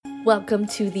Welcome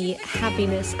to the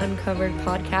Happiness Uncovered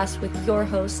podcast with your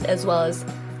host, as well as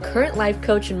current life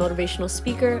coach and motivational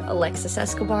speaker, Alexis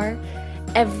Escobar.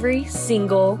 Every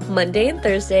single Monday and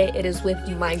Thursday, it is with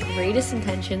my greatest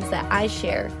intentions that I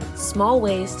share small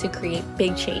ways to create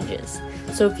big changes.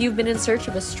 So if you've been in search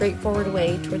of a straightforward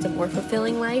way towards a more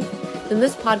fulfilling life, then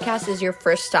this podcast is your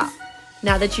first stop.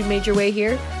 Now that you've made your way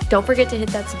here, don't forget to hit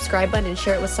that subscribe button and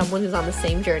share it with someone who's on the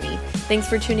same journey. Thanks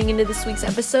for tuning into this week's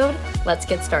episode. Let's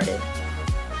get started.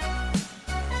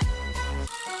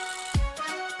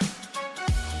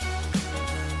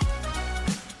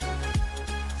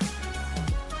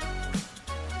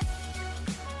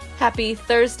 Happy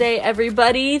Thursday,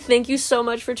 everybody. Thank you so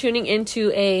much for tuning into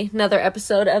another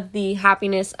episode of the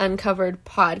Happiness Uncovered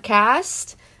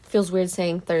podcast. Feels weird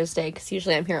saying Thursday because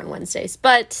usually I'm here on Wednesdays,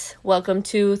 but welcome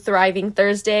to Thriving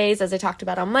Thursdays. As I talked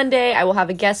about on Monday, I will have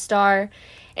a guest star,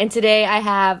 and today I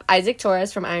have Isaac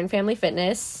Torres from Iron Family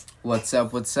Fitness. What's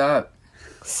up?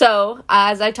 So,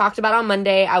 as I talked about on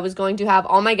Monday, I was going to have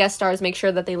all my guest stars make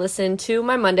sure that they listen to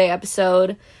my Monday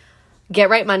episode, Get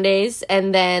Right Mondays,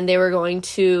 and then they were going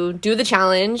to do the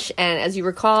challenge. And as you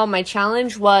recall, my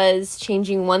challenge was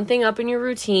changing one thing up in your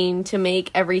routine to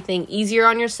make everything easier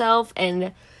on yourself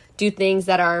and do things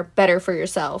that are better for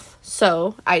yourself.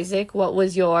 So, Isaac, what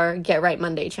was your Get Right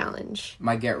Monday challenge?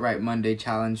 My Get Right Monday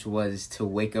challenge was to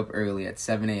wake up early at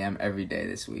 7 a.m. every day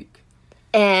this week.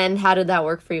 And how did that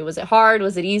work for you? Was it hard?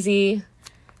 Was it easy?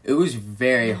 It was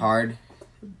very hard.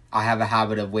 I have a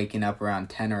habit of waking up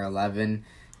around 10 or 11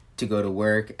 to go to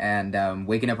work, and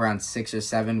waking up around 6 or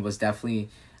 7 was definitely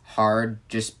hard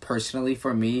just personally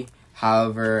for me.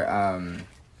 However,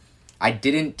 I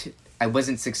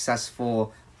wasn't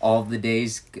successful all of the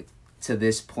days to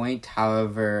this point.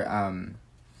 However,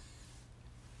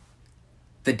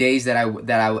 the days that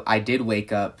I did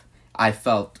wake up, I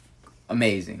felt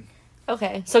amazing.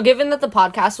 Okay, so given that the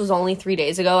podcast was only 3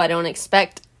 days ago, I don't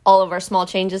expect all of our small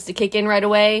changes to kick in right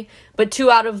away, but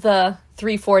 2 out of the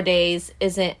 3-4 days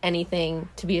isn't anything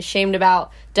to be ashamed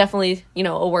about. Definitely,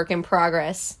 a work in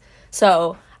progress.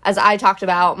 So as I talked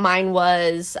about, mine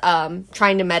was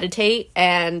trying to meditate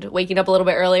and waking up a little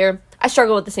bit earlier. I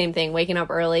struggle with the same thing, waking up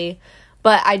early,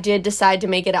 but I did decide to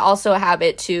make it also a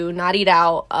habit to not eat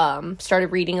out,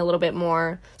 started reading a little bit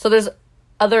more. So there's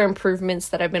other improvements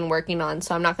that I've been working on,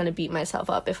 so I'm not going to beat myself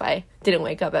up if I didn't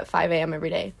wake up at 5 a.m. every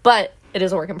day, but it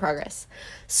is a work in progress.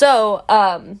 So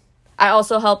I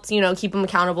also helped, keep him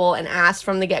accountable and asked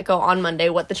from the get-go on Monday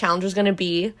what the challenge was going to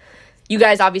be. You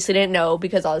guys obviously didn't know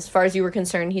because as far as you were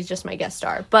concerned, he's just my guest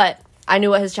star, but I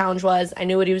knew what his challenge was. I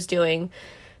knew what he was doing.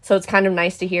 So it's kind of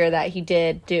nice to hear that he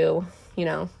did do,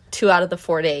 2 out of the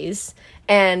 4 days.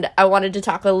 And I wanted to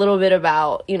talk a little bit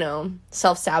about,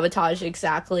 self-sabotage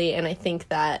exactly. And I think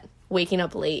that waking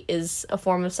up late is a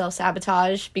form of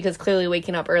self-sabotage because clearly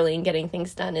waking up early and getting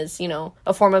things done is,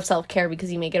 a form of self-care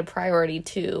because you make it a priority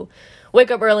to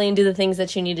wake up early and do the things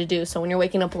that you need to do. So when you're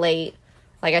waking up late,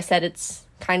 like I said, it's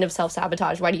kind of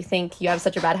self-sabotage. Why do you think you have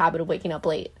such a bad habit of waking up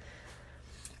late?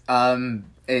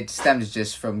 It stems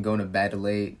just from going to bed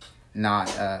late, not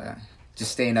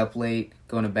just staying up late,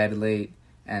 going to bed late,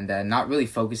 and not really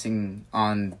focusing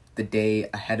on the day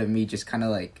ahead of me, just kind of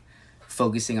like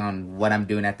focusing on what I'm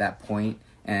doing at that point,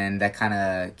 and that kind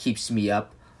of keeps me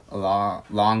up a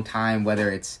long time,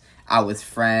 whether it's out with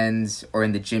friends or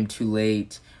in the gym too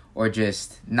late, or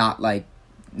just not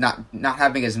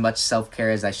having as much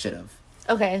self-care as I should have.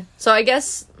 Okay, so I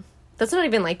guess that's not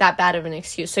even that bad of an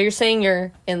excuse. So you're saying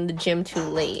you're in the gym too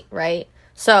late, right?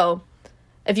 So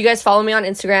if you guys follow me on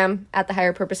Instagram at The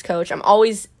Higher Purpose Coach, I'm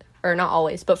always, or not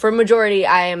always, but for a majority,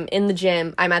 I am in the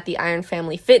gym. I'm at the Iron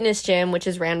Family Fitness Gym, which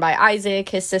is ran by Isaac,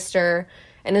 his sister,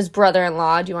 and his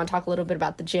brother-in-law. Do you want to talk a little bit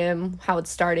about the gym, how it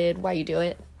started, why you do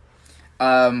it?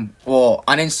 Well,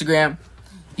 on Instagram,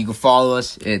 you can follow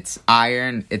us. It's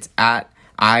at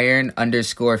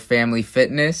Iron_Family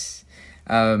Fitness.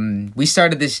 We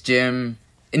started this gym.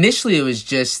 Initially, it was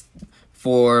just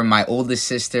for my oldest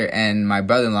sister and my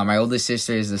brother-in-law. My oldest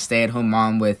sister is a stay-at-home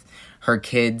mom with her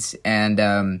kids,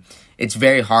 and it's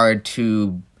very hard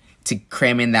to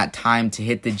cram in that time to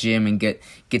hit the gym and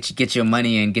get your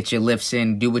money and get your lifts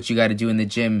in, do what you got to do in the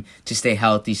gym to stay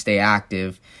healthy, stay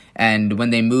active. And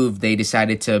when they moved, they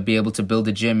decided to be able to build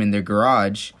a gym in their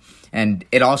garage, and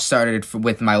it all started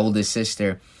with my oldest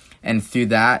sister, and through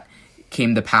that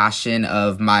came the passion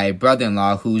of my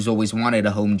brother-in-law, who's always wanted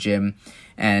a home gym,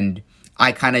 and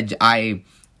I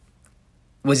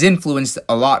was influenced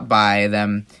a lot by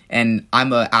them, and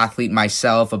I'm an athlete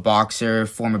myself, a boxer,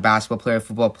 former basketball player,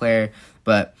 football player,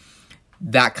 but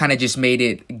that kind of just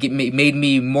made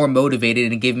me more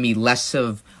motivated and gave me less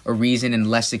of a reason and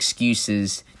less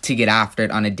excuses to get after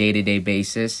it on a day-to-day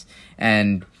basis.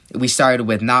 And we started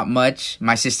with not much.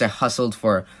 My sister hustled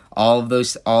for all of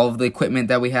the equipment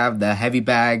that we have, the heavy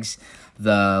bags,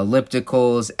 the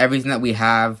ellipticals, everything that we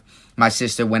have. My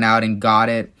sister went out and got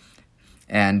it.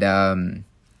 And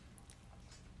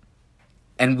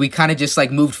we kind of just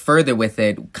like moved further with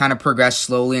it, kind of progressed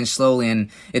slowly. And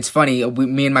it's funny,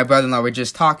 me and my brother-in-law were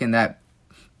just talking that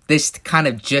this kind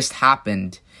of just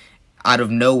happened out of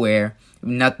nowhere.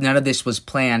 None of this was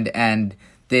planned, and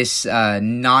this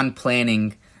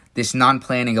non-planning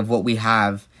of what we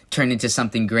have turned into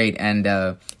something great. And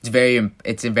it's very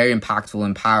impactful,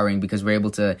 empowering, because we're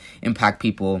able to impact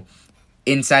people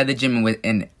inside the gym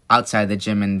and outside the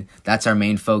gym, and that's our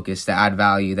main focus, to add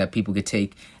value that people could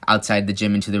take outside the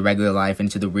gym into the regular life,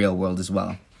 into the real world as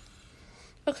well.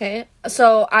 Okay,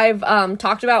 so I've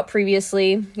talked about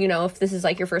previously, if this is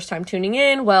like your first time tuning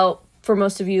in, well, for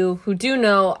most of you who do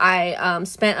know, I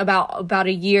spent about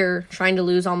a year trying to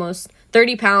lose almost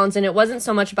 30 pounds, and it wasn't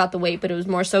so much about the weight, but it was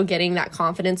more so getting that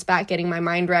confidence back, getting my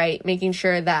mind right, making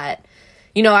sure that,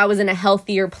 I was in a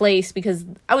healthier place, because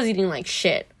I was eating like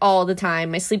shit all the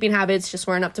time. My sleeping habits just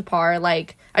weren't up to par.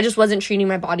 Like, I just wasn't treating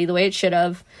my body the way it should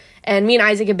have. And me and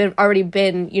Isaac had already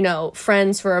been,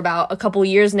 friends for about a couple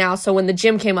years now. So when the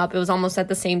gym came up, it was almost at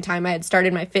the same time I had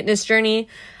started my fitness journey.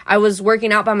 I was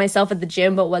working out by myself at the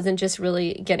gym, but wasn't just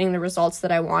really getting the results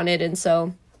that I wanted. And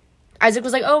so Isaac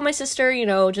was like, oh, my sister,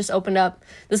 just opened up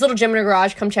this little gym in her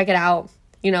garage. Come check it out.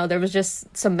 There was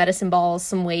just some medicine balls,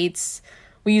 some weights.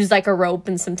 We used like a rope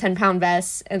and some 10-pound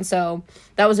vests. And so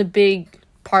that was a big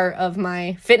part of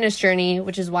my fitness journey,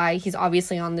 which is why he's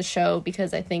obviously on the show,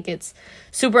 because I think it's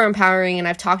super empowering. And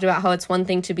I've talked about how it's one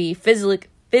thing to be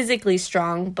physically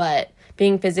strong, but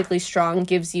being physically strong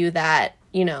gives you that,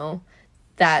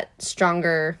 that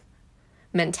stronger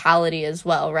mentality as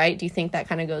well, right? Do you think that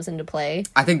kind of goes into play?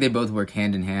 I think they both work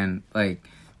hand in hand. Like,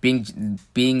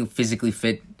 being physically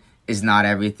fit is not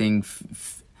everything.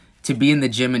 To be in the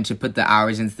gym and to put the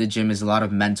hours into the gym is a lot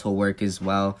of mental work as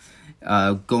well.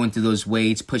 Going through those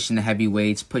weights, pushing the heavy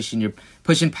weights, pushing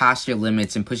past your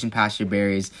limits and pushing past your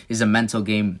barriers is a mental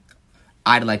game.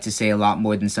 I'd like to say a lot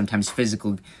more than sometimes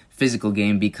physical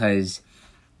game, because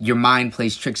your mind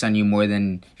plays tricks on you more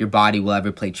than your body will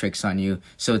ever play tricks on you.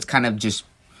 So it's kind of just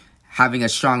having a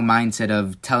strong mindset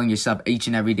of telling yourself each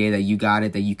and every day that you got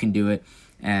it, that you can do it,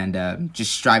 and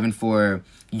just striving for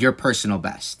your personal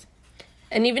best.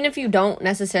 And even if you don't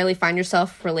necessarily find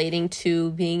yourself relating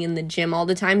to being in the gym all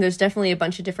the time, there's definitely a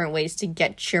bunch of different ways to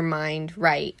get your mind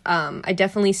right. I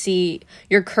definitely see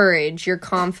your courage, your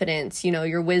confidence,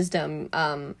 your wisdom.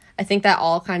 I think that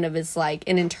all kind of is like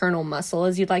an internal muscle,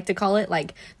 as you'd like to call it.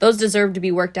 Like, those deserve to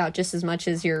be worked out just as much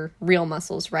as your real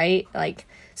muscles, right? Like,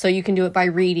 so you can do it by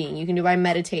reading, you can do it by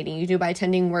meditating, you can do it by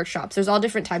attending workshops. There's all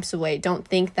different types of ways. Don't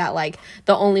think that like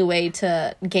the only way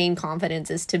to gain confidence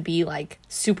is to be like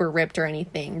super ripped or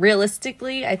anything.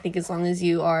 Realistically, I think as long as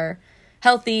you are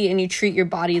healthy and you treat your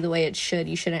body the way it should,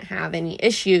 you shouldn't have any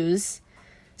issues.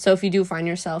 So if you do find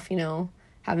yourself,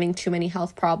 having too many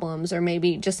health problems, or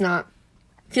maybe just not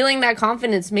feeling that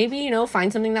confidence, maybe,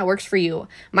 find something that works for you.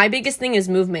 My biggest thing is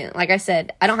movement. Like I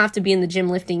said, I don't have to be in the gym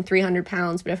lifting 300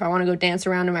 pounds, but if I want to go dance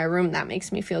around in my room, that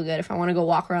makes me feel good. If I want to go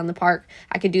walk around the park,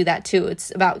 I could do that too.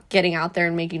 It's about getting out there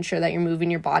and making sure that you're moving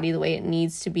your body the way it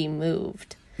needs to be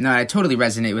moved. No, I totally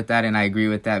resonate with that, and I agree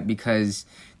with that, because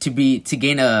to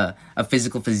gain a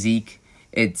physical physique,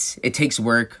 it takes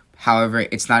work. However,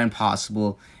 it's not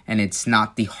impossible, and it's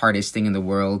not the hardest thing in the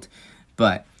world.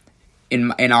 But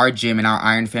in our gym, in our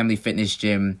Iron Family Fitness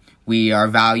gym, our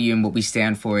value and what we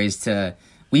stand for is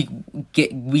we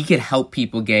could help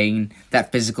people gain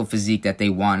that physical physique that they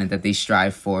want and that they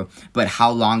strive for. But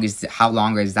how long is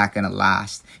that going to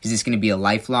last? Is this going to be a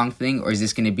lifelong thing, or is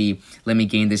this going to be, let me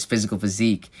gain this physical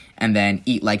physique and then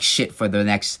eat like shit for the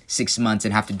next 6 months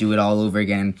and have to do it all over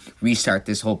again and restart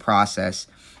this whole process?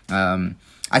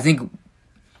 I think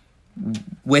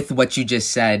with what you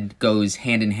just said goes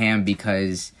hand in hand,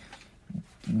 because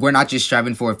we're not just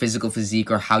striving for a physical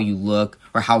physique or how you look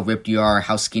or how ripped you are or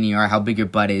how skinny you are, how big your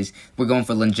butt is. We're going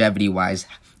for longevity-wise,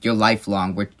 your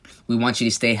lifelong. We want you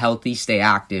to stay healthy, stay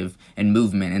active, and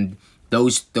movement. And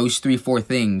those 3-4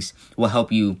 things will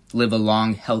help you live a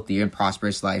long, healthy, and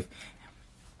prosperous life.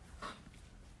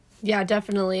 Yeah,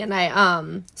 definitely.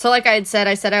 And so like I said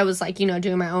I was like,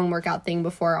 doing my own workout thing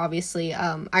before, obviously,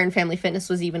 Iron Family Fitness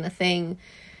was even a thing.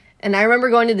 And I remember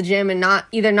going to the gym and not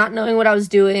knowing what I was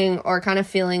doing or kind of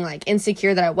feeling like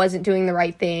insecure that I wasn't doing the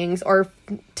right things, or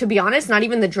to be honest, not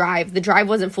even the drive. The drive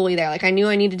wasn't fully there. Like I knew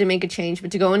I needed to make a change,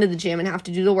 but to go into the gym and have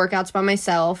to do the workouts by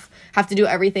myself, have to do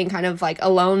everything kind of like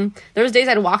alone. There was days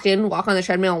I'd walk on the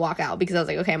treadmill and walk out because I was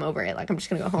like, okay, I'm over it. Like I'm just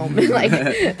going to go home. Like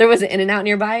there was an In-N-Out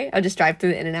nearby. I'd just drive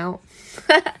through the In-N-Out.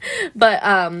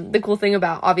 But the cool thing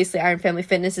about obviously Iron Family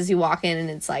Fitness is you walk in and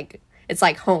it's like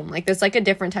home. Like there's like a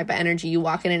different type of energy. You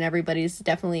walk in and everybody's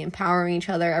definitely empowering each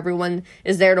other. Everyone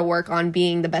is there to work on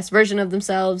being the best version of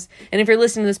themselves. And if you're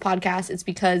listening to this podcast, it's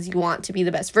because you want to be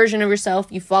the best version of yourself.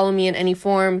 You follow me in any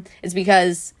form, it's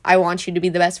because I want you to be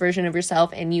the best version of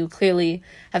yourself, and you clearly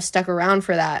have stuck around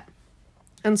for that.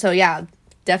 And so yeah,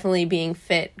 definitely being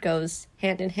fit goes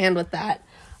hand in hand with that.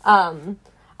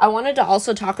 I wanted to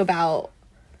also talk about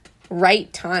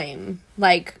right time.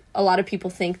 Like a lot of people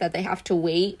think that they have to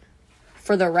wait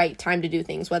for the right time to do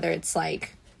things, whether it's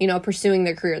like, you know, pursuing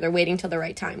their career, they're waiting till the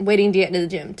right time, waiting to get into the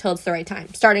gym till it's the right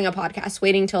time, starting a podcast,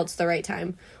 waiting till it's the right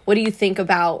time. What do you think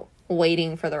about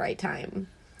waiting for the right time?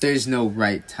 There's no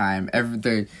right time.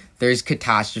 There's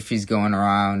catastrophes going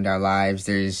around our lives.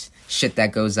 There's shit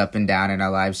that goes up and down in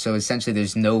our lives. So essentially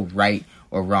there's no right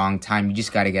or wrong time. You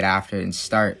just got to get after it and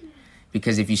start.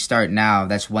 Because if you start now,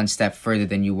 that's one step further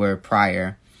than you were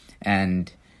prior. And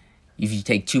if you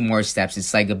take 2 more steps,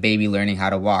 it's like a baby learning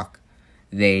how to walk.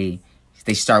 They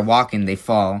start walking, they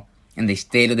fall, and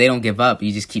they don't give up.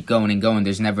 You just keep going and going.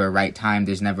 There's never a right time.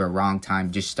 There's never a wrong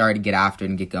time. Just start to get after it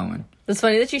and get going. It's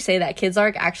funny that you say that. Kids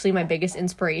are actually my biggest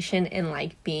inspiration in,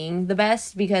 like, being the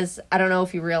best, because I don't know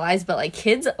if you realize, but, like,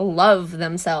 kids love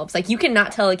themselves. Like, you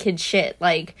cannot tell a kid shit.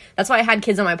 Like, that's why I had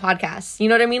kids on my podcast. You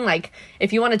know what I mean? Like,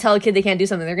 if you want to tell a kid they can't do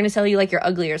something, they're going to tell you, like, you're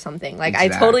ugly or something. Like,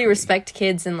 exactly. I totally respect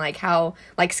kids and, like, how,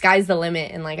 like, sky's the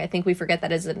limit. And, like, I think we forget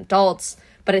that as adults.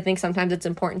 But I think sometimes it's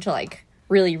important to, like,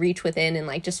 really reach within and,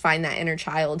 like, just find that inner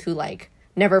child who, like,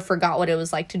 never forgot what it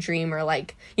was like to dream, or,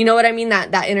 like, you know what I mean?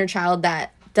 That inner child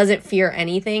that doesn't fear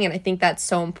anything. And I think that's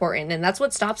so important, and that's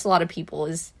what stops a lot of people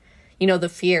is, you know, the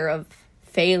fear of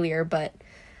failure. But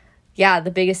yeah,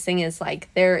 the biggest thing is, like,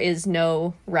 there is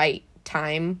no right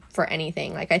time for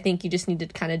anything. Like, I think you just need to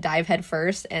kind of dive head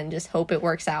first and just hope it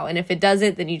works out, and if it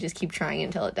doesn't, then you just keep trying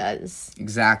until it does.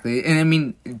 Exactly. And I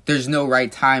mean, there's no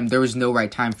right time. There was no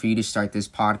right time for you to start this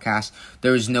podcast.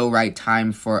 There was no right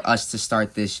time for us to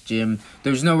start this gym.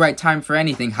 There was no right time for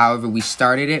anything. However, we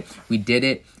started it, we did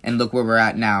it, and look where we're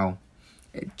at now.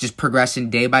 Just progressing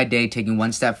day by day, taking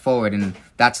one step forward, and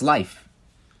that's life.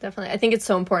 Definitely. I think it's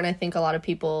so important. I think a lot of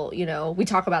people, you know, we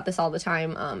talk about this all the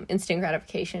time, instant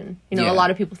gratification. You know, yeah. A lot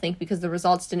of people think because the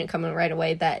results didn't come in right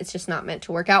away that it's just not meant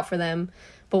to work out for them.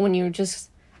 But when you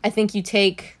just, I think you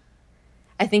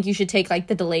should take, like,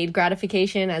 the delayed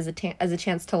gratification as a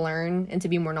chance to learn and to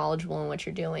be more knowledgeable in what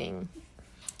you're doing.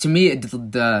 To me,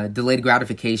 the delayed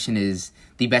gratification is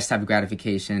the best type of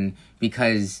gratification,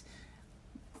 because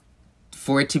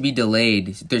for it to be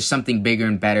delayed, there's something bigger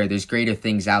and better. There's greater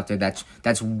things out there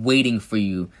that's waiting for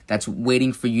you. That's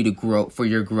waiting for you to grow, for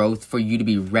your growth, for you to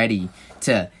be ready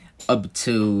to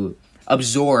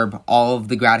absorb all of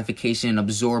the gratification,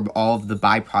 absorb all of the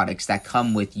byproducts that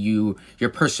come with your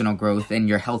personal growth and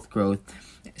your health growth.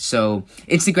 So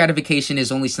instant gratification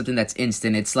is only something that's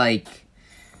instant.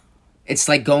 It's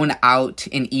like going out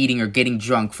and eating or getting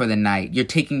drunk for the night.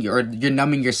 You're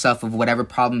numbing yourself of whatever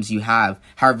problems you have.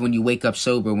 However, when you wake up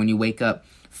sober, when you wake up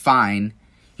fine,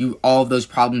 all of those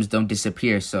problems don't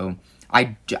disappear. So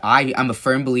I'm a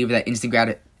firm believer that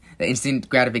instant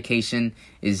gratification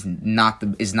is not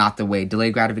the way.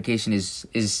 Delayed gratification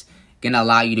is gonna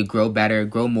allow you to grow better,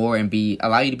 grow more, and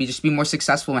allow you to be more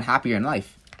successful and happier in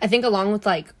life. I think along with,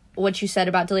 like, what you said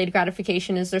about delayed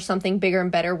gratification is there's something bigger and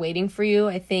better waiting for you.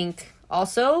 I think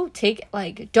also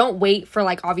don't wait for,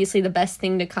 like, obviously the best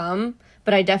thing to come,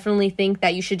 but I definitely think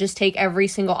that you should just take every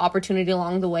single opportunity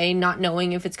along the way, not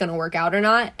knowing if it's going to work out or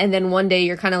not. And then one day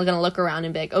you're kind of going to look around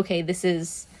and be like, okay, this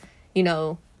is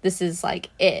like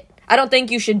it. I don't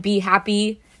think you should be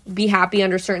happy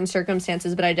under certain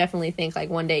circumstances, but I definitely think, like,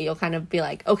 one day you'll kind of be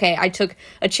like, okay, I took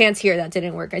a chance here, that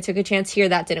didn't work. I took a chance here,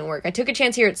 that didn't work. I took a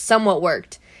chance here, it somewhat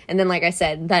worked. And then, like I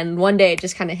said, then one day it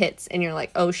just kind of hits and you're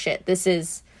like, oh shit, this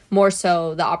is more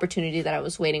so the opportunity that I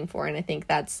was waiting for. And I think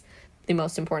that's the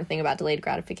most important thing about delayed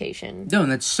gratification. No,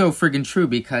 and that's so friggin' true,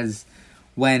 because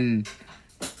when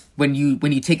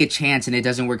you take a chance and it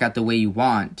doesn't work out the way you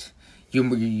want,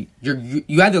 you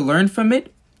either learn from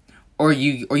it, or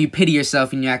you pity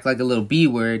yourself and you act like a little B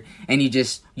word and you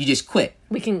just quit.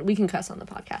 We can cuss on the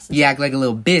podcast. You act like a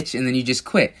little bitch and then you just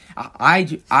quit.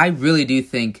 I really do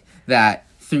think that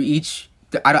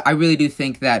I really do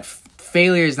think that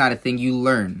failure is not a thing. You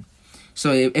learn.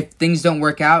 So if things don't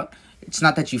work out, it's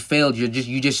not that you failed.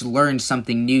 You just learned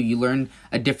something new. You learned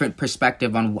a different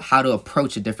perspective on how to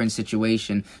approach a different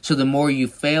situation. So the more you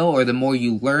fail or the more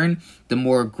you learn, the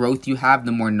more growth you have,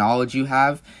 the more knowledge you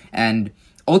have, and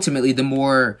ultimately the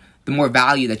more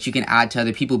value that you can add to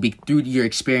other people through your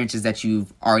experiences that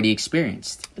you've already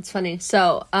experienced. It's funny.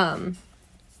 So, I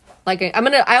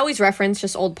always reference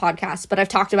just old podcasts, but I've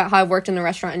talked about how I've worked in the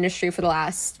restaurant industry for the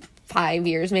last 5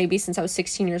 years, maybe since I was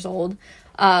 16 years old.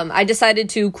 I decided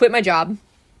to quit my job.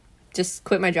 Just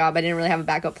quit my job. I didn't really have a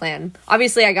backup plan.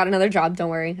 Obviously, I got another job. Don't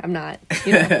worry. I'm not,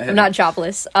 I'm not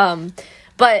jobless.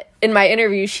 But in my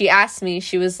interview, she asked me,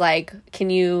 she was like, can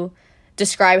you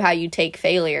describe how you take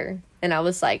failure? And I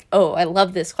was like, oh, I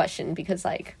love this question because,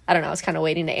 like, I don't know, I was kind of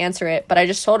waiting to answer it. But I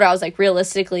just told her, I was like,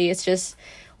 realistically, it's just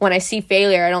when I see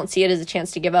failure, I don't see it as a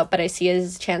chance to give up, but I see it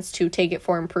as a chance to take it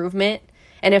for improvement.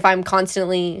 And if I'm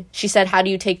constantly, she said, how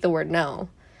do you take the word no?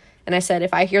 And I said,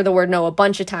 if I hear the word no a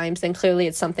bunch of times, then clearly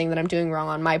it's something that I'm doing wrong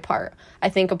on my part. I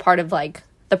think a part of, like,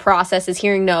 the process is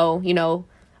hearing no,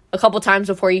 a couple times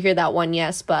before you hear that one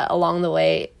yes, but along the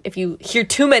way, if you hear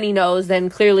too many no's, then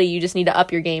clearly you just need to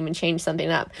up your game and change something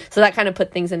up. So that kind of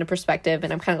put things into perspective,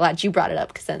 and I'm kind of glad you brought it up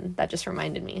because then that just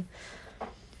reminded me.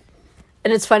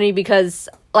 And it's funny because,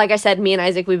 like I said, me and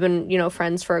Isaac, we've been,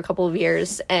 friends for a couple of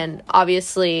years, and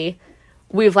obviously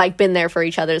we've, like, been there for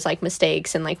each other's, like,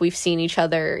 mistakes, and, like, we've seen each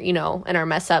other, in our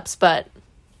mess ups, but,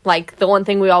 like, the one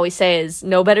thing we always say is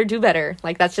know better, do better.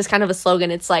 Like, that's just kind of a slogan.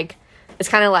 It's kind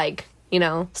of like,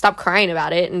 stop crying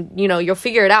about it, and, you'll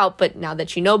figure it out, but now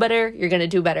that you know better, you're going to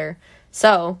do better.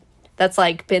 So that's,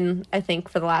 like, been, I think,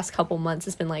 for the last couple months,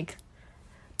 it's been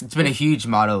a huge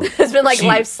motto. It's been, like,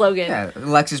 life slogan. Yeah,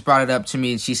 Alexis brought it up to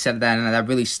me, and she said that, and that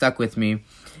really stuck with me.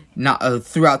 Not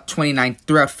throughout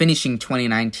finishing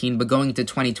 2019, but going into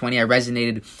 2020, I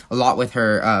resonated a lot with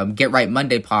her Get Right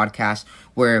Monday podcast,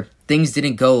 where things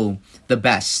didn't go the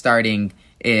best starting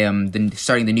the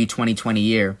new 2020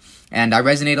 year. And I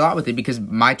resonate a lot with it because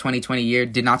my 2020 year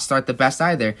did not start the best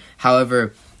either.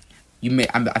 However,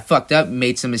 I fucked up,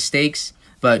 made some mistakes,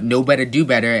 but know better, do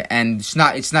better. And it's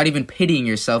not even pitying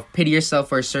yourself. Pity yourself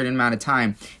for a certain amount of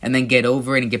time, and then get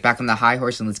over it and get back on the high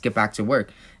horse and let's get back to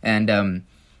work. And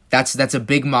that's a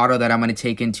big motto that I'm going to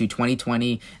take into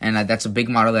 2020, and that's a big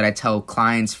motto that I tell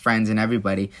clients, friends, and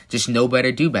everybody. Just know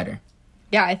better, do better.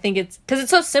 Yeah, I think it's because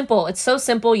it's so simple. It's so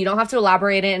simple. You don't have to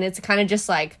elaborate it, and it's kind of just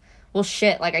like, well,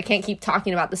 shit, like, I can't keep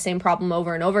talking about the same problem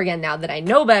over and over again. Now that I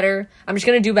know better, I'm just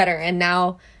going to do better. And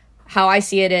now how I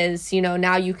see it is,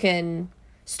 now you can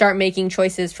start making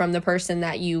choices from the person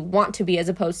that you want to be as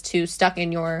opposed to stuck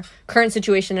in your current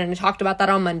situation. And I talked about that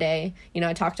on Monday.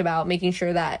 I talked about making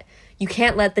sure that you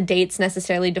can't let the dates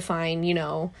necessarily define,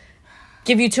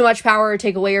 give you too much power or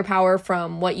take away your power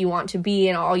from what you want to be.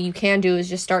 And all you can do is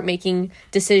just start making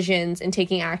decisions and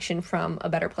taking action from a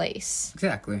better place.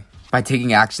 Exactly. By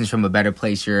taking actions from a better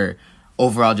place, you're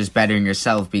overall just bettering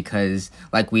yourself because,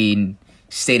 like we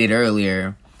stated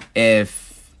earlier,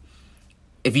 if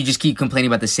you just keep complaining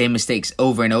about the same mistakes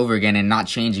over and over again and not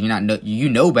changing, you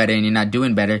know better and you're not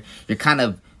doing better, you're kind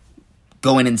of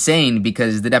going insane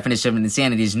because the definition of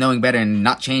insanity is knowing better and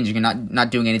not changing and not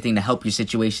doing anything to help your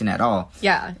situation at all.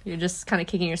 Yeah, you're just kind of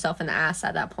kicking yourself in the ass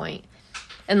at that point.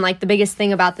 And, like, the biggest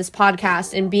thing about this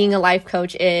podcast and being a life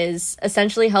coach is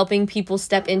essentially helping people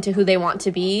step into who they want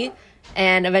to be,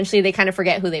 and eventually they kind of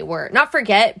forget who they were. Not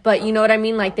forget, but you know what I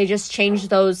mean? Like, they just change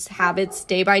those habits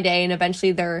day by day, and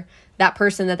eventually they're that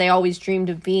person that they always dreamed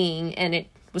of being, and it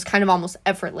was kind of almost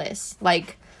effortless.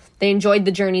 Like, they enjoyed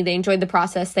the journey, they enjoyed the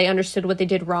process, they understood what they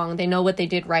did wrong, they know what they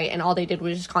did right, and all they did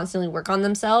was just constantly work on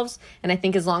themselves. And I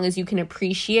think as long as you can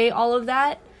appreciate all of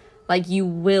that, like, you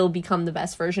will become the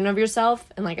best version of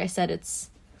yourself. And like I said, it's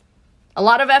a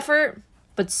lot of effort,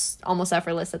 but it's almost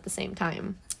effortless at the same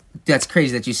time. That's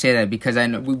crazy that you say that because I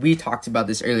know we talked about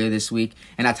this earlier this week,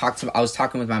 and I was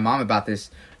talking with my mom about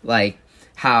this, like,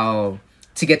 how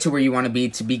to get to where you want to be,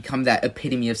 to become that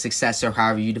epitome of success or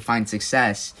however you define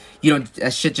success,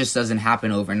 that shit just doesn't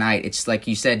happen overnight. It's like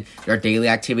you said, our daily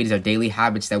activities, our daily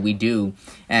habits that we do,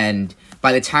 and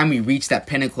by the time we reach that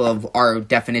pinnacle of our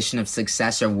definition of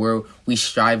success or where we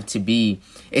strive to be,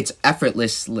 it's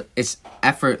effortless. It's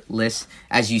effortless,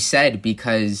 as you said,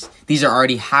 because these are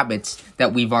already habits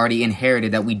that we've already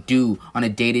inherited that we do on a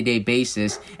day-to-day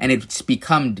basis, and it's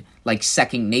become like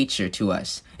second nature to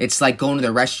us. It's like going to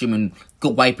the restroom and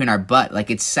wiping our butt. Like,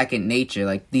 it's second nature.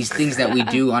 Like, these things that we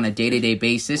do on a day-to-day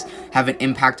basis have an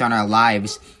impact on our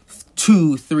lives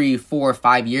 2, 3, 4,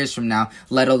 5 years from now,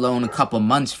 let alone a couple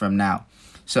months from now.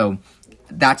 So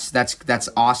that's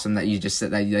awesome that you just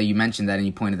said that you mentioned that and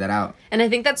you pointed that out. And I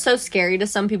think that's so scary to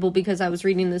some people, because I was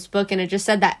reading this book and it just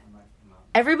said that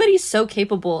everybody's so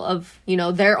capable of,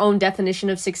 their own definition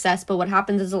of success. But what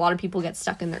happens is a lot of people get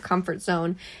stuck in their comfort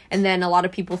zone. And then a lot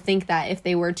of people think that if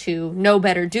they were to know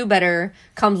better, do better,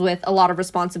 comes with a lot of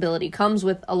responsibility, comes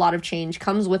with a lot of change,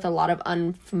 comes with a lot of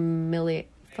unfamiliarity.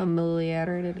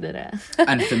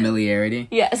 Unfamiliarity.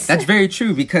 Yes. That's very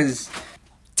true, because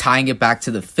tying it back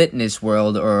to the fitness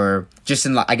world, or just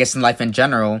in life in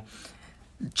general,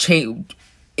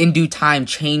 in due time,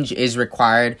 change is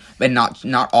required, but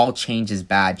not all change is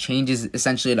bad. Change is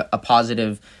essentially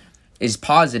positive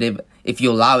if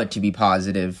you allow it to be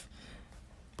positive.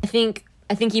 I think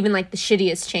even like the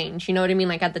shittiest change, you know what I mean?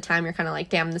 Like at the time you're kind of like,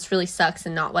 damn, this really sucks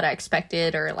and not what I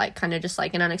expected, or like kind of just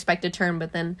like an unexpected turn.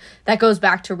 But then that goes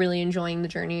back to really enjoying the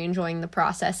journey, enjoying the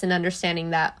process, and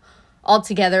understanding that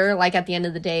altogether, like at the end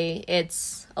of the day,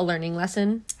 it's a learning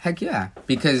lesson. Heck yeah.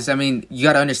 Because, you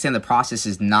got to understand the process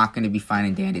is not going to be fine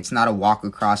and dandy. It's not a walk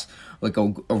across like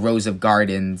a rows of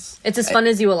gardens. It's as fun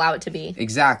as you allow it to be.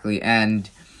 Exactly. And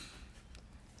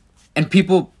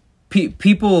people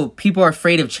are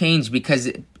afraid of change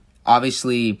because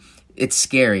obviously it's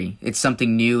scary. It's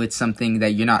something new. It's something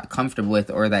that you're not comfortable with,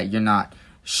 or that you're not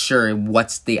sure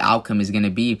what's the outcome is going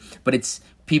to be. But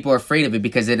people are afraid of it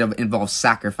because it involves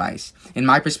sacrifice. In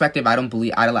my perspective,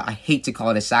 I hate to call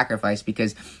it a sacrifice,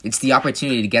 because it's the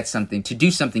opportunity to get something, to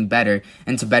do something better,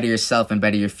 and to better yourself and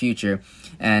better your future.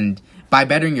 And by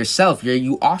bettering yourself,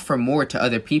 you offer more to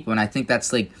other people. And I think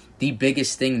that's like the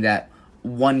biggest thing that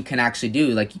one can actually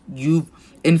do. Like, you've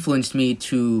influenced me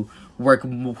to work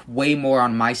way more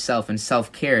on myself and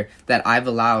self-care, that I've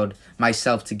allowed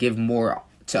myself to give more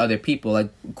to other people. Like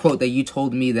quote that you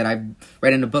told me that I've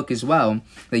read in a book as well,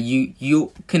 that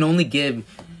you can only give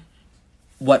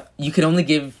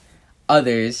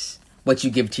others what you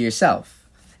give to yourself.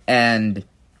 And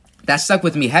that stuck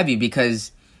with me heavy,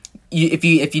 because if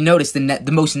you notice,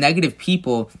 the most negative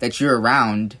people that you're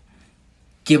around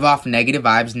give off negative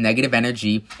vibes, negative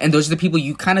energy, and those are the people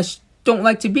you kind of don't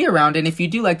like to be around. And if you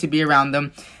do like to be around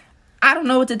them, I don't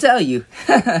know what to tell you.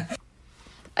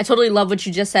 I totally love what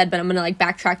you just said, but I'm going to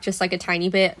backtrack just a tiny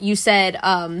bit. You said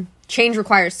change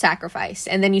requires sacrifice,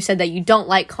 and then you said that you don't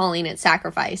like calling it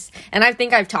sacrifice. And I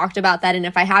think I've talked about that, and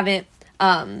if I haven't,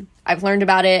 I've learned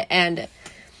about it. And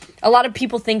a lot of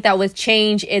people think that with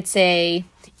change, it's a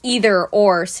either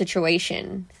or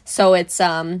situation. So it's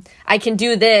I can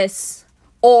do this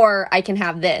or I can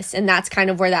have this, and that's kind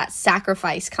of where that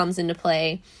sacrifice comes into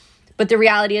play. But the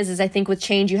reality is I think with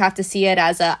change, you have to see it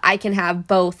as I can have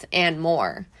both and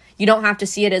more. You don't have to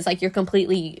see it as you're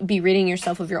completely berating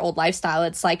yourself of your old lifestyle.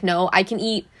 It's no, I can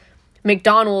eat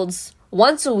McDonald's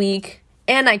once a week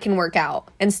and I can work out,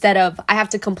 instead of I have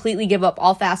to completely give up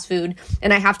all fast food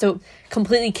and I have to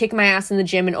completely kick my ass in the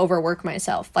gym and overwork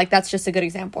myself. That's just a good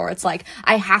example. Or it's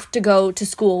I have to go to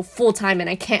school full time and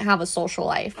I can't have a social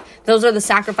life. Those are the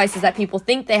sacrifices that people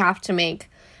think they have to make.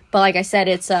 But like I said,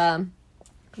 it's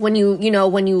when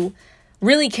you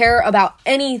really care about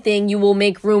anything, you will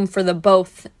make room for the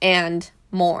both and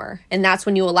more. And that's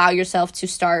when you allow yourself to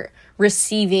start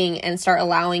receiving and start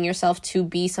allowing yourself to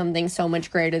be something so much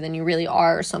greater than you really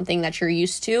are, or something that you're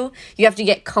used to. You have to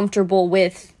get comfortable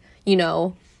with, you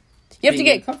have to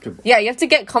get comfortable. Yeah, you have to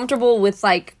get comfortable with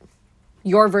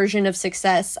your version of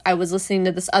success. I was listening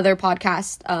to this other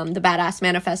podcast, the Badass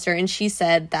Manifester, and she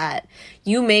said that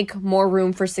you make more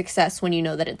room for success when you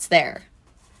know that it's there.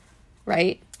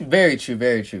 Right? Very true,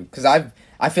 very true. Because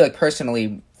I feel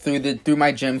personally, through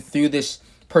my gym, through this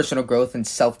personal growth and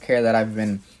self-care that I've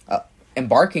been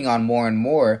embarking on more and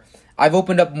more, I've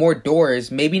opened up more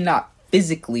doors, maybe not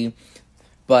physically,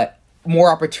 but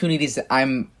more opportunities that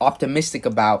I'm optimistic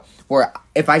about, where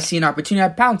if I see an opportunity, I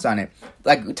pounce on it.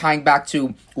 Tying back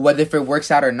to whether if it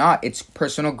works out or not, it's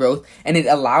personal growth, and it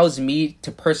allows me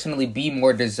to personally be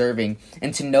more deserving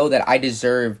and to know that I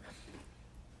deserve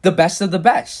the best of the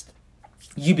best.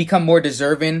 You become more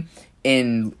deserving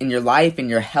in your life, in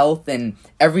your health, and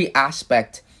every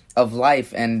aspect of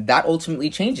life, and that ultimately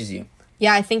changes you.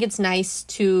 Yeah, I think it's nice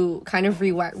to kind of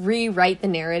rewrite the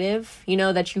narrative,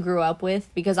 that you grew up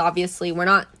with, because obviously we're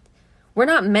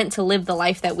not meant to live the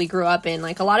life that we grew up in.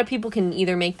 A lot of people can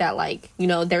either make that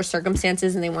their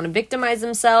circumstances and they want to victimize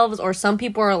themselves, or some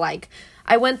people are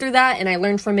I went through that and I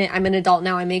learned from it. I'm an adult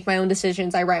now. I make my own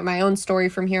decisions. I write my own story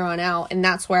from here on out. And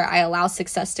that's where I allow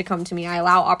success to come to me. I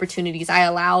allow opportunities. I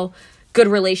allow good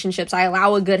relationships. I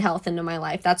allow a good health into my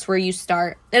life. That's where you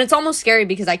start. And it's almost scary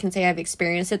because I can say I've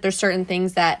experienced it. There's certain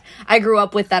things that I grew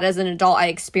up with that as an adult I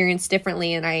experienced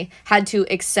differently. And I had to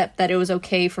accept that it was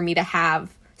okay for me to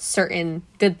have certain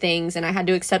good things, and I had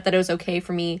to accept that it was okay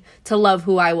for me to love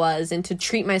who I was and to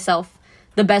treat myself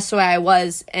the best way I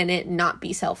was and it not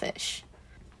be selfish.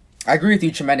 I agree with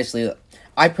you tremendously.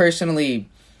 I personally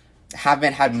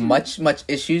haven't had much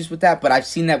issues with that, but I've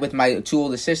seen that with my two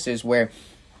older sisters where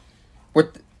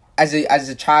as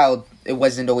a child it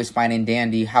wasn't always fine and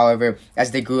dandy. However,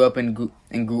 as they grew up and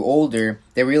grew older,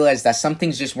 they realized that some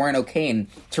things just weren't okay, and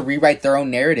to rewrite their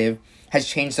own narrative has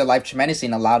changed their life tremendously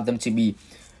and allowed them to be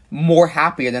more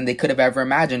happier than they could have ever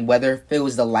imagined, whether it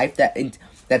was the life that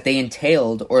they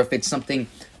entailed or if it's something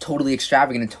totally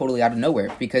extravagant and totally out of nowhere.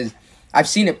 Because I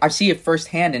see it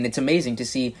firsthand, and it's amazing to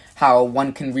see how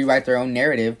one can rewrite their own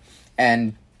narrative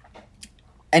and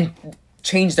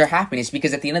change their happiness.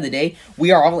 Because at the end of the day,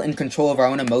 we are all in control of our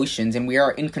own emotions, and we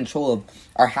are in control of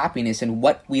our happiness and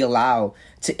what we allow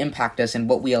to impact us and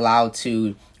what we allow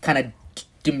to kind of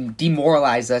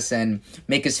demoralize us and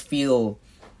make us feel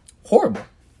horrible.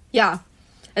 Yeah.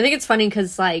 I think it's funny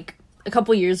because, like, a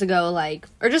couple years ago, like,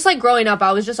 or just, like, growing up,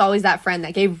 I was just always that friend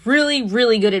that gave really,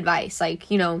 really good advice.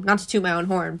 Like, you know, not to toot my own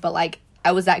horn, but, like,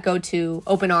 I was that go-to,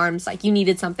 open arms, like, you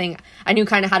needed something. I knew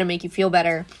kind of how to make you feel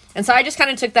better. And so I just kind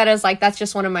of took that as, like, that's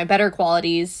just one of my better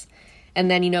qualities. And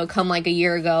then, you know, come, like, a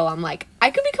year ago, I'm like, I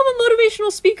could become a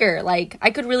motivational speaker. Like, I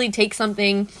could really take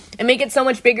something and make it so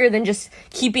much bigger than just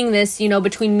keeping this, you know,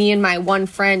 between me and my one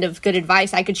friend of good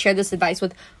advice. I could share this advice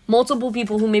with multiple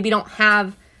people who maybe don't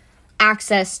have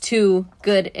access to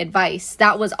good advice.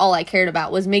 That was all I cared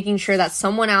about, was making sure that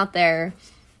someone out there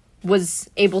was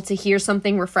able to hear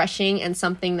something refreshing and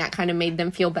something that kind of made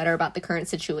them feel better about the current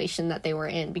situation that they were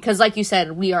in. Because like you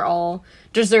said, we are all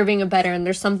deserving of better, and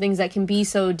there's some things that can be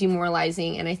so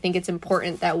demoralizing, and I think it's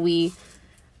important that we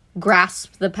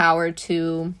grasp the power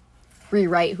to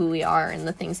rewrite who we are and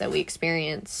the things that we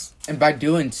experience. And by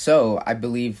doing so, I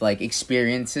believe, like,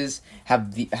 experiences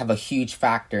have a huge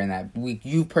factor in that.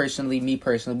 You personally, me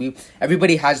personally,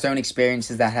 everybody has their own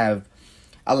experiences that have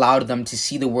allowed them to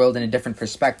see the world in a different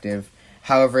perspective.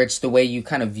 However, it's the way you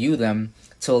kind of view them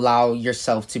to allow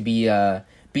yourself to be a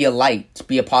light,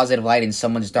 be a positive light in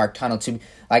someone's dark tunnel. To,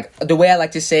 like, the way I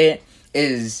like to say it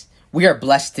is, we are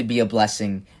blessed to be a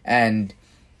blessing. And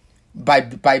by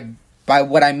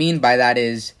what I mean by that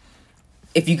is,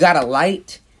 if you got a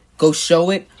light, go show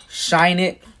it, shine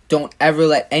it. Don't ever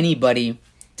let anybody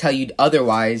tell you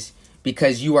otherwise,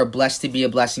 because you are blessed to be a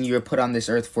blessing. You are put on this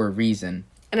earth for a reason.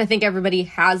 And I think everybody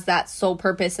has that sole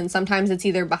purpose, and sometimes it's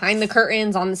either behind the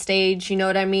curtains, on the stage, you know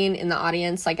what I mean, in the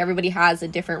audience. Like, everybody has a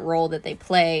different role that they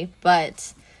play,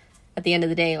 but at the end of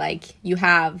the day, like, you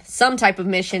have some type of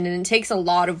mission, and it takes a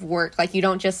lot of work. Like, you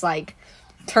don't just, like,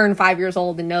 turn 5 years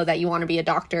old and know that you want to be a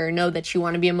doctor, know that you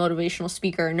want to be a motivational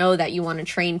speaker, know that you want to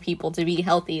train people to be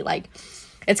healthy. Like,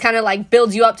 it's kind of like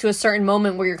builds you up to a certain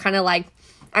moment where you're kind of like,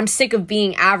 I'm sick of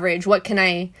being average.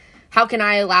 How can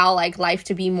I allow, like, life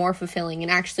to be more fulfilling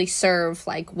and actually serve,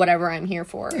 like, whatever I'm here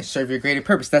for? Yeah, serve your greater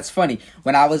purpose. That's funny.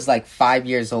 When I was, like, 5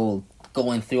 years old,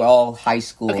 going through all high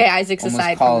school, okay, Isaac's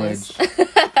aside college. From this.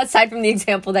 Aside from the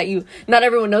example that not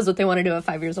everyone knows what they want to do at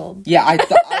 5 years old. Yeah, I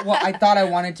thought I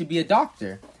wanted to be a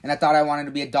doctor. And I thought I wanted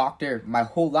to be a doctor my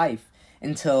whole life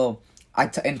until I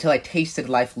tasted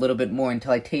life a little bit more,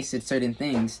 until I tasted certain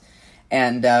things.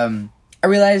 And I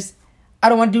realized I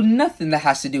don't want to do nothing that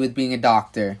has to do with being a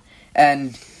doctor.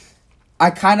 And I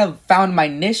kind of found my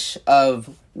niche of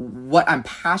what I'm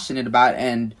passionate about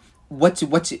and what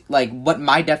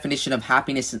my definition of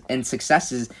happiness and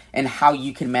success is, and how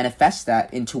you can manifest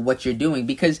that into what you're doing.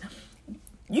 Because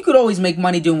you could always make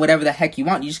money doing whatever the heck you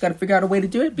want. You just got to figure out a way to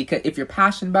do it. Because if you're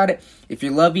passionate about it, if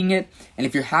you're loving it, and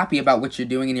if you're happy about what you're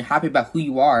doing and you're happy about who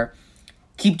you are,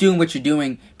 keep doing what you're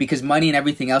doing, because money and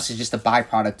everything else is just a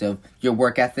byproduct of your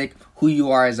work ethic, who you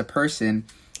are as a person,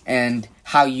 and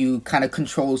how you kind of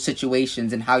control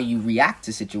situations and how you react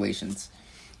to situations.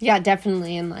 Yeah,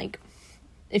 definitely. And, like,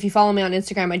 if you follow me on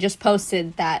Instagram, I just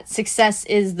posted that success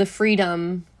is the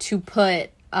freedom to put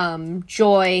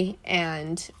joy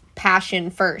and passion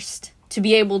first. To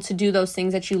be able to do those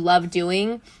things that you love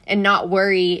doing and not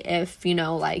worry if, you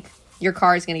know, like, your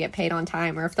car is going to get paid on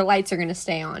time or if the lights are going to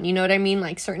stay on. You know what I mean?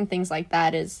 Like, certain things like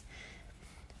that is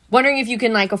wondering if you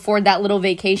can, like, afford that little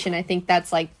vacation. I think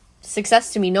that's, like,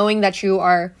 success to me, knowing that you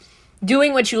are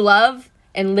doing what you love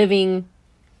and living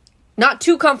not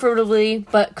too comfortably,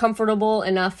 but comfortable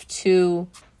enough to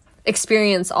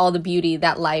experience all the beauty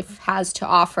that life has to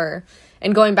offer.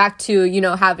 And going back to, you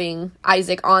know, having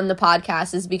Isaac on the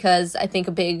podcast is because I think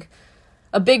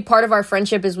a big part of our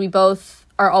friendship is we both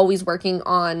are always working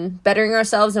on bettering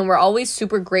ourselves, and we're always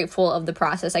super grateful of the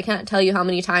process. I can't tell you how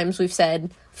many times we've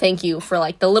said thank you for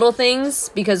like the little things,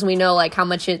 because we know like how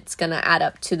much it's gonna add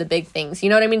up to the big things. You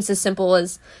know what I mean? It's as simple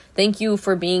as thank you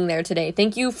for being there today.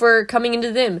 Thank you for coming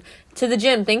into the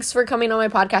gym. Thanks for coming on my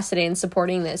podcast today and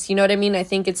supporting this. You know what I mean? I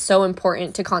think it's so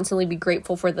important to constantly be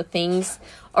grateful for the things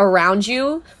around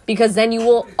you, because then you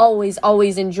will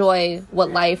always enjoy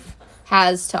what life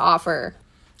has to offer.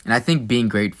 And I think being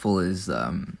grateful is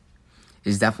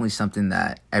definitely something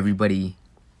that everybody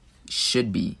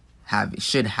should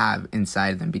have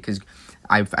inside of them, because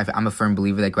I'm a firm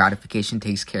believer that gratification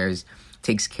takes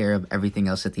care of everything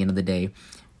else at the end of the day.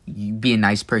 You be a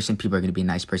nice person, people are going to be a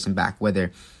nice person back,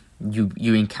 whether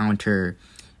you encounter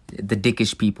the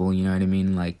dickish people, you know what I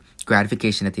mean? Like,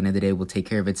 gratification at the end of the day will take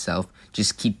care of itself.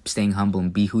 Just keep staying humble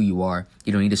and be who you are.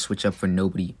 You don't need to switch up for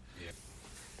nobody.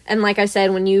 And like I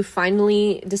said, when you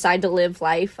finally decide to live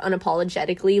life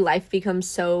unapologetically, life becomes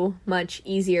so much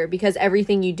easier, because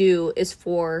everything you do is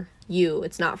for you.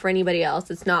 It's not for anybody else.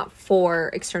 It's not for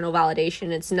external validation.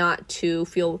 It's not to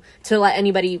let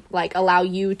anybody like allow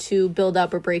you to build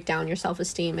up or break down your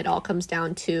self-esteem. It all comes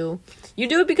down to you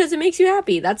do it because it makes you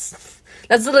happy. That's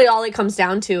literally all it comes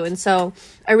down to. And so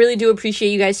I really do appreciate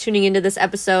you guys tuning into this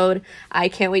episode. I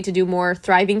can't wait to do more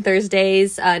Thriving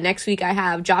Thursdays. Next week I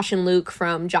have Josh and Luke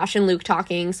from Josh and Luke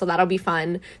Talking, so that'll be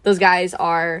fun. Those guys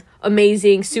are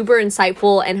amazing, super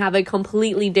insightful, and have a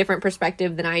completely different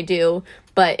perspective than I do,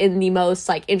 but in the most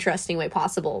like interesting way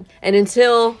possible. And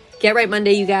until Get Right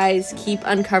Monday, you guys, keep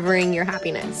uncovering your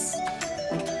happiness.